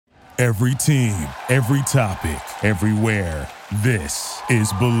Every team, every topic, everywhere. This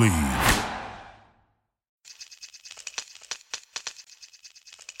is Believe.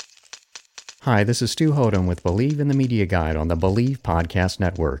 Hi, this is Stu Hodem with Believe in the Media Guide on the Believe Podcast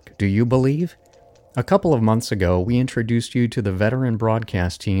Network. Do you believe? A couple of months ago, we introduced you to the veteran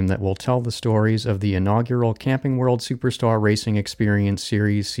broadcast team that will tell the stories of the inaugural Camping World Superstar Racing Experience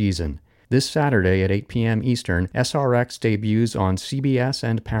Series season. This Saturday at 8 p.m. Eastern, SRX debuts on CBS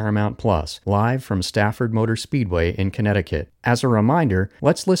and Paramount Plus, live from Stafford Motor Speedway in Connecticut. As a reminder,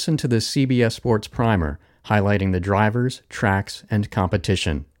 let's listen to this CBS Sports Primer, highlighting the drivers, tracks, and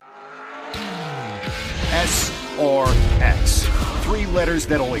competition. SRX. 3 letters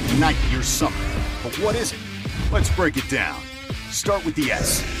that'll ignite your summer. But what is it? Let's break it down. Start with the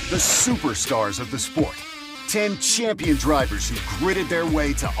S, the superstars of the sport. 10 champion drivers who gritted their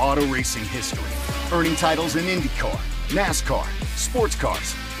way to auto racing history, earning titles in IndyCar, NASCAR, sports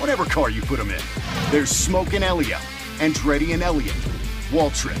cars, whatever car you put them in. There's Smoke and Elio, Andretti and Elliott,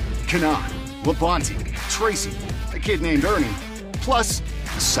 Waltrip, Kanaan, Labonte, Tracy, a kid named Ernie, plus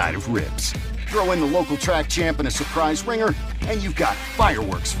a side of ribs. Throw in the local track champ and a surprise ringer, and you've got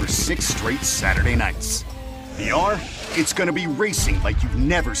fireworks for 6 straight Saturday nights. The R? It's gonna be racing like you've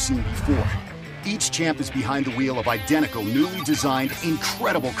never seen before. Each champ is behind the wheel of identical, newly designed,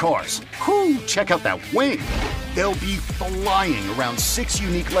 incredible cars. Whew, check out that wing. They'll be flying around 6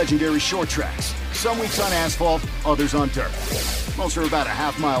 unique legendary short tracks. Some weeks on asphalt, others on dirt. Most are about a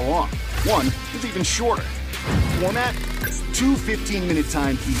half-mile long. One is even shorter. Format? 2 15-minute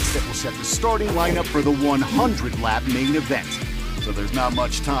time heats that will set the starting lineup for the 100-lap main event. So there's not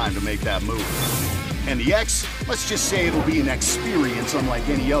much time to make that move. And the X, let's just say it'll be an experience unlike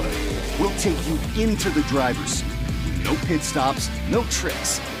any other. We'll take you into the driver's seat. No pit stops, no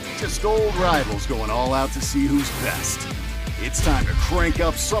tricks. Just old rivals going all out to see who's best. It's time to crank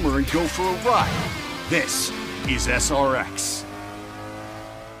up summer and go for a ride. This is SRX.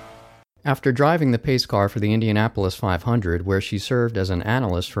 After driving the pace car for the Indianapolis 500, where she served as an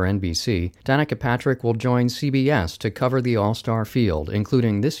analyst for NBC, Danica Patrick will join CBS to cover the All-Star field,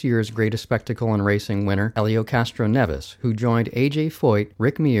 including this year's Greatest Spectacle in Racing winner, Helio Castroneves, who joined A.J. Foyt,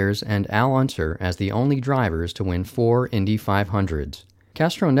 Rick Mears, and Al Unser as the only drivers to win 4 Indy 500s.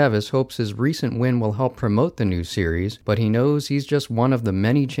 Castroneves hopes his recent win will help promote the new series, but he knows he's just one of the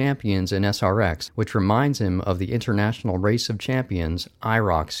many champions in SRX, which reminds him of the International Race of Champions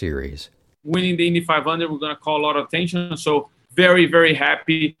IROC series. Winning the Indy 500, we're going to call a lot of attention. So very, very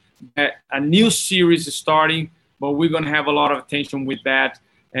happy that a new series is starting, but we're going to have a lot of attention with that,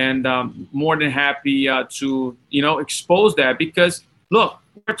 and more than happy to expose that, because look,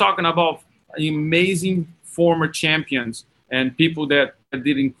 we're talking about amazing former champions and people that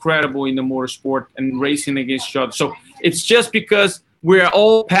did incredible in the motorsport and racing against each other. So it's just because we're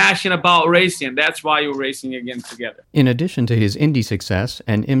all passionate about racing. That's why we're racing again together. In addition to his Indy success,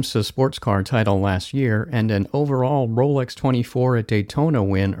 an IMSA sports car title last year, and an overall Rolex 24 at Daytona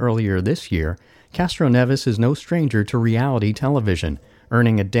win earlier this year, Castroneves is no stranger to reality television,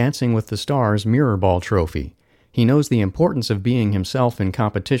 earning a Dancing with the Stars Mirrorball trophy. He knows the importance of being himself in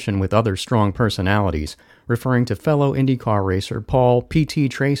competition with other strong personalities, referring to fellow IndyCar racer Paul P.T.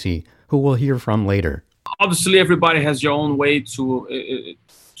 Tracy, who we'll hear from later. Obviously, everybody has your own way to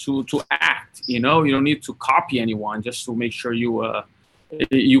act. You don't need to copy anyone just to make sure you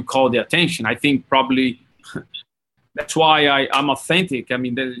call the attention. I think probably that's why I'm authentic. I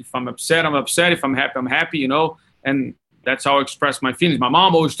mean, if I'm upset, I'm upset. If I'm happy, I'm happy. And that's how I express my feelings. My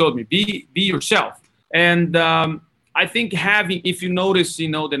mom always told me, be yourself. And I think if you notice, the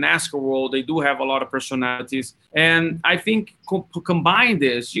NASCAR world, they do have a lot of personalities. And I think combine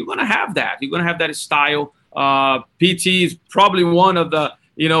this, you're going to have that. You're going to have that style. PT is probably one of the,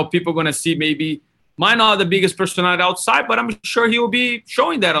 people going to see maybe, might not the biggest personality outside, but I'm sure he will be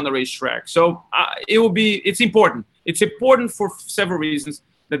showing that on the racetrack. So it's important. It's important for several reasons,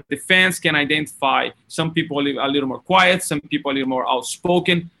 that the fans can identify. Some people are a little more quiet, some people a little more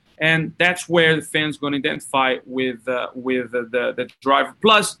outspoken. And that's where the fans going to identify with the driver.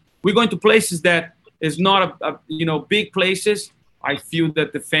 Plus, we're going to places that is not big places. I feel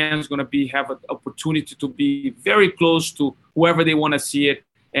that the fans going to have an opportunity to be very close to whoever they want to see it.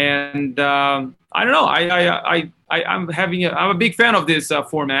 And I don't know. I'm a big fan of this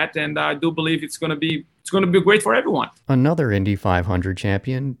format, and I do believe it's going to be great for everyone. Another Indy 500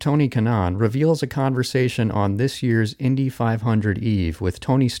 champion, Tony Kanaan, reveals a conversation on this year's Indy 500 Eve with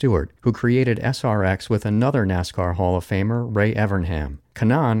Tony Stewart, who created SRX with another NASCAR Hall of Famer, Ray Evernham.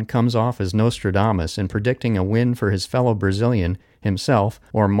 Kanaan comes off as Nostradamus in predicting a win for his fellow Brazilian, himself,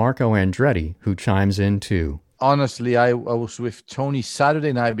 or Marco Andretti, who chimes in too. honestly, I was with Tony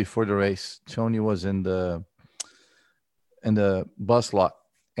Saturday night before the race. Tony was in the bus lot,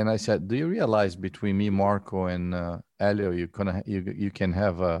 and I said, "Do you realize between me, Marco, and Elio, you can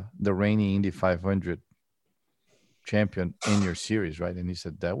have the reigning Indy 500 champion in your series, right?" And he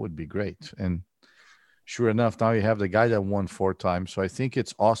said, "That would be great." And sure enough, now you have the guy that won 4 times. So I think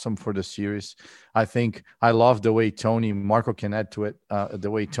it's awesome for the series. I love the way Marco can add to it,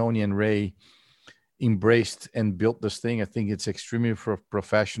 the way Tony and Ray embraced and built this thing. I think it's extremely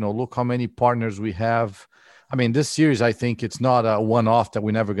professional. Look how many partners we have. I mean, this series, I think it's not a one-off that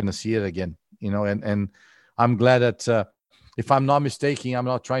we're never going to see it again, and I'm glad that if I'm not mistaken, I'm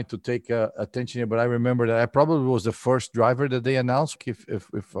not trying to take attention here, but I remember that I probably was the first driver that they announced,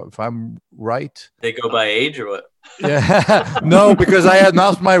 if I'm right. They go by age or what? Yeah, no, because I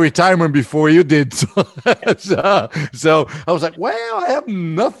announced my retirement before you did. So I was like, well, I have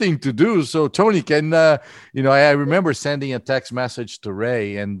nothing to do. So Tony can, I remember sending a text message to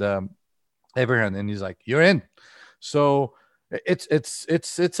Ray and everyone, and he's like, "You're in." So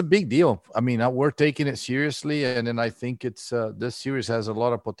it's a big deal. I mean, we're taking it seriously, and then I think it's this series has a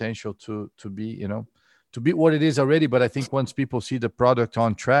lot of potential to be, to be what it is already. But I think once people see the product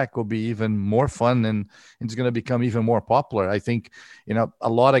on track, it'll be even more fun, and it's going to become even more popular. I think, a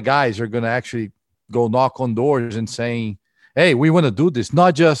lot of guys are going to actually go knock on doors and saying, "Hey, we want to do this,"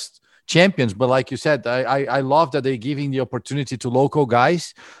 not just champions, but like you said, I love that they're giving the opportunity to local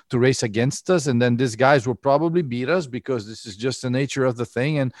guys to race against us, and then these guys will probably beat us because this is just the nature of the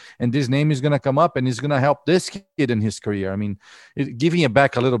thing, and this name is going to come up and it's going to help this kid in his career. I mean, giving it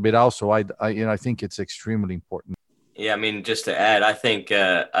back a little bit also, I think it's extremely important. Yeah, I mean, just to add, I think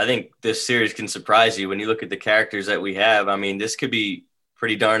this series can surprise you when you look at the characters that we have. I mean, this could be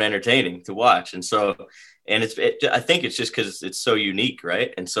pretty darn entertaining to watch, and I think it's just because it's so unique,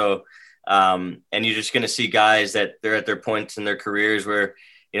 right? And so, and you're just going to see guys that they're at their points in their careers where,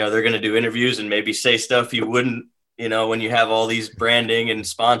 they're going to do interviews and maybe say stuff you wouldn't, when you have all these branding and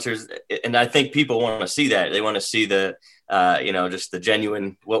sponsors. And I think people want to see that. They want to see the, just the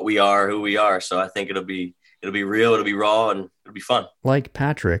genuine, what we are, who we are. So I think it'll be real, it'll be raw, and it'll be fun. Like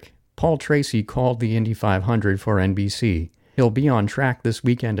Patrick, Paul Tracy called the Indy 500 for NBC. He'll be on track this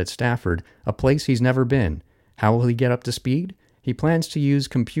weekend at Stafford, a place he's never been. How will he get up to speed? He plans to use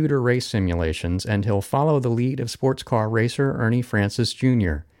computer race simulations, and he'll follow the lead of sports car racer Ernie Francis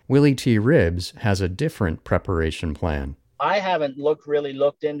Jr. Willie T. Ribbs has a different preparation plan. I haven't really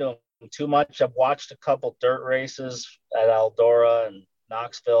looked into them too much. I've watched a couple dirt races at Eldora and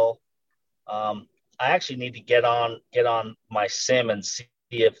Knoxville. I actually need to get on my sim and see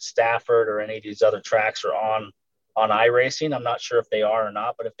if Stafford or any of these other tracks are on iRacing. I'm not sure if they are or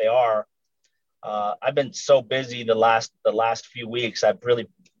not, but if they are, I've been so busy the last few weeks. I've really,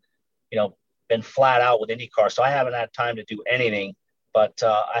 been flat out with IndyCar, so I haven't had time to do anything. But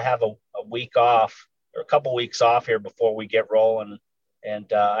I have a week off or a couple weeks off here before we get rolling,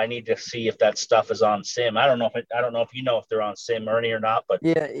 and I need to see if that stuff is on sim. I don't know if you know if they're on sim, Ernie, or not. But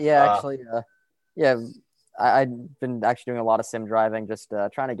actually, I've been actually doing a lot of sim driving, just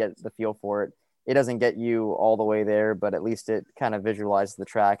trying to get the feel for it. It doesn't get you all the way there, but at least it kind of visualizes the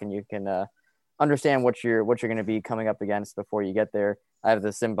track, and you can understand what you're going to be coming up against before you get there. I have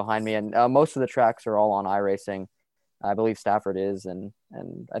the sim behind me, and most of the tracks are all on iRacing. I believe Stafford is, and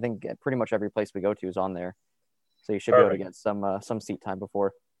I think pretty much every place we go to is on there. So you should be able to get some seat time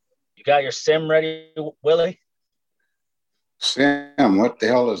before. You got your sim ready, Willie? Sim, what the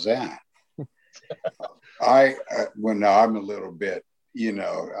hell is that? I'm a little bit,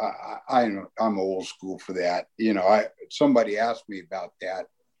 I'm old school for that. Somebody asked me about that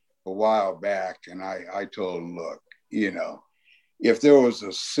a while back, and I told them, look, if there was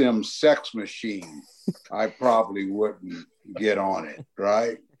a sim sex machine, I probably wouldn't get on it,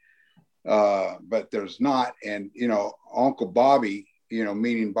 right? But there's not. And, Uncle Bobby,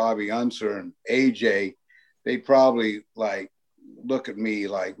 meaning Bobby Unser and AJ, they probably look at me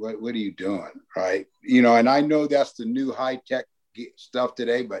like, what are you doing, right? And I know that's the new high-tech stuff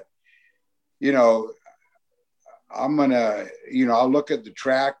today, but, I'm going to, I'll look at the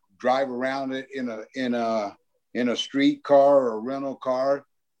track, drive around it in a street car or a rental car.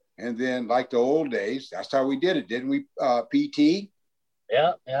 And then like the old days, that's how we did it. Didn't we, PT?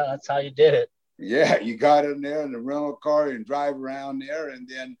 Yeah, that's how you did it. Yeah, you got in there in the rental car and drive around there, and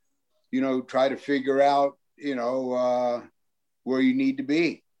then, try to figure out, where you need to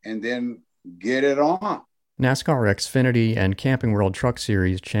be, and then get it on. NASCAR Xfinity and Camping World Truck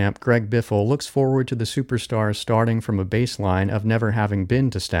Series champ Greg Biffle looks forward to the superstars starting from a baseline of never having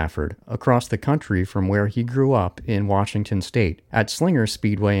been to Stafford, across the country from where he grew up in Washington State. At Slinger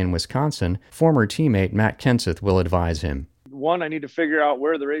Speedway in Wisconsin, former teammate Matt Kenseth will advise him. One, I need to figure out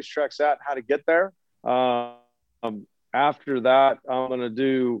where the racetrack's at and how to get there. After that, I'm going to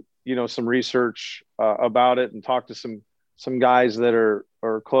do, some research about it and talk to some guys that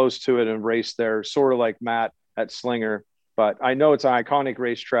are close to it and race there, sort of like Matt at Slinger. But I know it's an iconic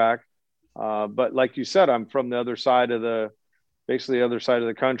racetrack. But like you said, I'm from the other side of the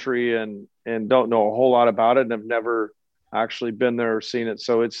country and don't know a whole lot about it and have never actually been there or seen it.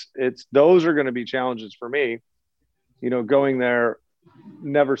 So it's those are going to be challenges for me, going there,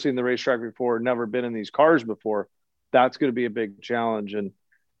 never seen the racetrack before, never been in these cars before. That's going to be a big challenge.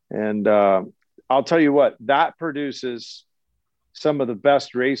 And I'll tell you what, that produces some of the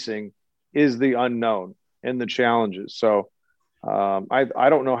best racing is the unknown and the challenges. So I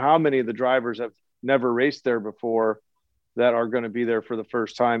don't know how many of the drivers have never raced there before that are going to be there for the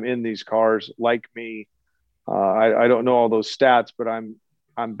first time in these cars like me. I don't know all those stats, but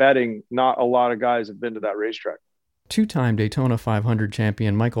I'm betting not a lot of guys have been to that racetrack. Two-time Daytona 500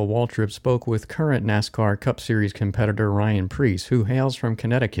 champion Michael Waltrip spoke with current NASCAR Cup Series competitor Ryan Preece, who hails from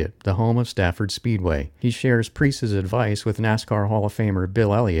Connecticut, the home of Stafford Speedway. He shares Preece's advice with NASCAR Hall of Famer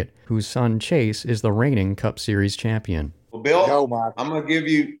Bill Elliott, whose son Chase is the reigning Cup Series champion. Well, Bill, I'm gonna give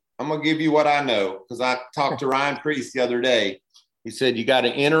you what I know, because I talked to Ryan Preece the other day. He said you got to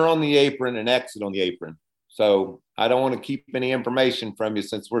enter on the apron and exit on the apron. So I don't want to keep any information from you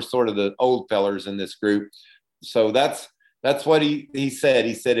since we're sort of the old fellers in this group. So that's what he said.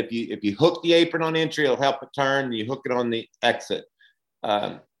 He said if you hook the apron on entry, it'll help it turn. And you hook it on the exit.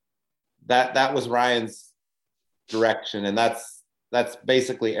 That was Ryan's direction, and that's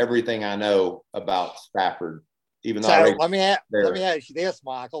basically everything I know about Stafford. Even though let me ask you this,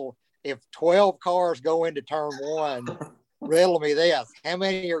 Michael: if 12 cars go into turn one, riddle me this: how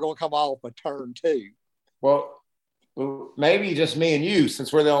many are going to come off of turn two? Well, maybe just me and you,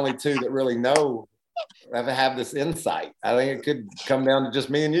 since we're the only two that really know. Have this insight. I think it could come down to just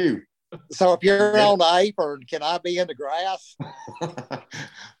me and you. So if you're on the apron, can I be in the grass?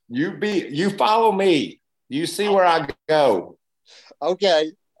 You follow me. You see where I go.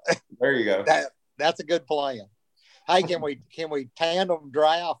 Okay. There you go. That's a good plan. Hey, can we tandem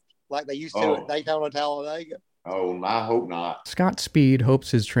draft like they used to at Daytona Talladega? Oh, I hope not. Scott Speed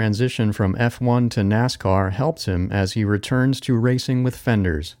hopes his transition from F1 to NASCAR helps him as he returns to racing with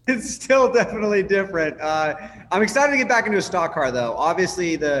fenders. It's still definitely different. I'm excited to get back into a stock car, though.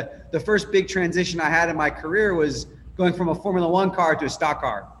 Obviously, the first big transition I had in my career was going from a Formula One car to a stock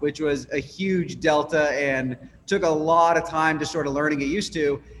car, which was a huge delta and took a lot of time to sort of learn and get used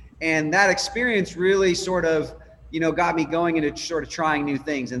to. And that experience really sort of, got me going into sort of trying new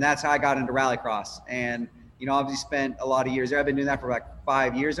things. And that's how I got into rallycross. And obviously spent a lot of years there. I've been doing that for like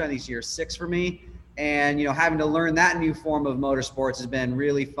 5 years. I think it's year 6 for me. And, having to learn that new form of motorsports has been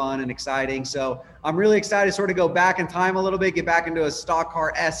really fun and exciting. So I'm really excited to sort of go back in time a little bit, get back into a stock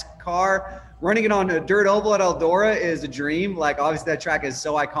car-esque car. Running it on a dirt oval at Eldora is a dream. Like, obviously that track is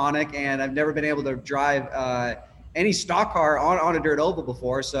so iconic, and I've never been able to drive any stock car on a dirt oval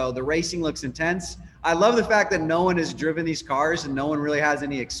before. So the racing looks intense. I love the fact that no one has driven these cars and no one really has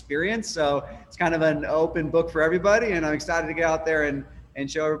any experience. So it's kind of an open book for everybody. And I'm excited to get out there and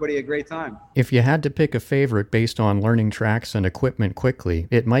show everybody a great time. If you had to pick a favorite based on learning tracks and equipment quickly,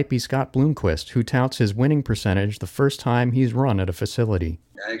 it might be Scott Bloomquist, who touts his winning percentage the first time he's run at a facility.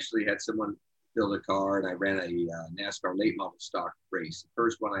 I actually had someone build a car, and I ran a NASCAR late model stock race. The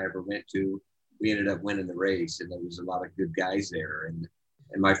first one I ever went to, we ended up winning the race, and there was a lot of good guys there. And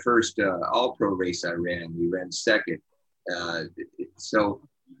my first all-pro race I ran, we ran second. So,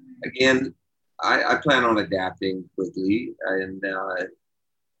 again, I plan on adapting quickly, and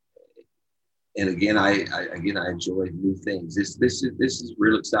again, I enjoy new things. This is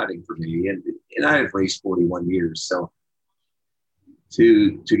real exciting for me, and I have raced 41 years, so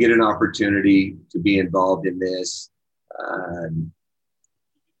to get an opportunity to be involved in this,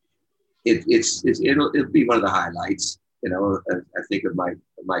 it'll be one of the highlights. I think of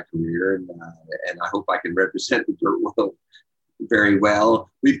my career, and I hope I can represent the dirt world very well.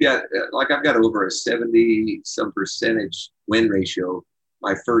 We've got I've got over a 70-some percentage win ratio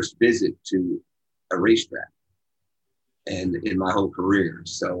my first visit to a racetrack, and in my whole career.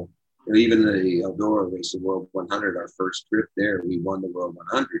 So even the Eldora race, the World 100, our first trip there, we won the World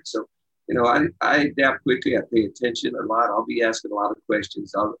 100. So I adapt quickly. I pay attention a lot. I'll be asking a lot of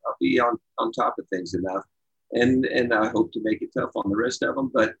questions. I'll be on top of things enough. And I hope to make it tough on the rest of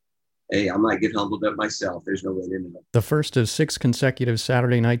them. But hey, I might get humbled up myself. There's no way to know. The first of 6 consecutive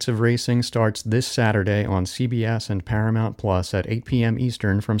Saturday nights of racing starts this Saturday on CBS and Paramount Plus at 8 p.m.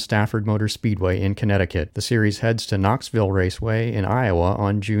 Eastern from Stafford Motor Speedway in Connecticut. The series heads to Knoxville Raceway in Iowa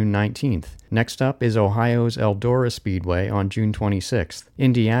on June 19th. Next up is Ohio's Eldora Speedway on June 26th.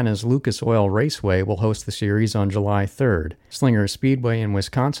 Indiana's Lucas Oil Raceway will host the series on July 3rd. Slinger Speedway in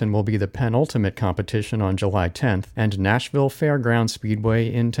Wisconsin will be the penultimate competition on July 10th, and Nashville Fairgrounds Speedway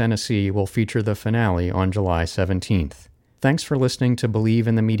in Tennessee will feature the finale on July 17th. Thanks for listening to Believe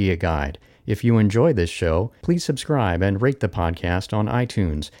in the Media Guide. If you enjoy this show, please subscribe and rate the podcast on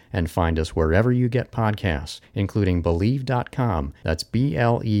iTunes, and find us wherever you get podcasts, including Believe.com. That's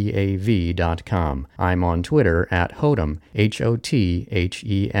BLEAV.com. I'm on Twitter at Hodem,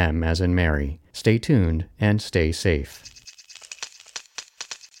 HOTHEM as in Mary. Stay tuned and stay safe.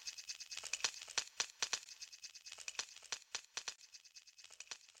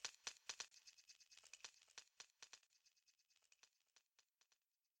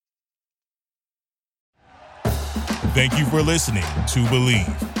 Thank you for listening to Believe.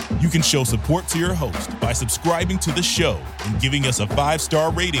 You can show support to your host by subscribing to the show and giving us a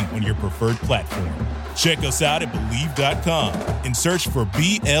 5-star rating on your preferred platform. Check us out at Believe.com and search for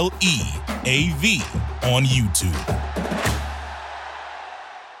BLEAV on YouTube.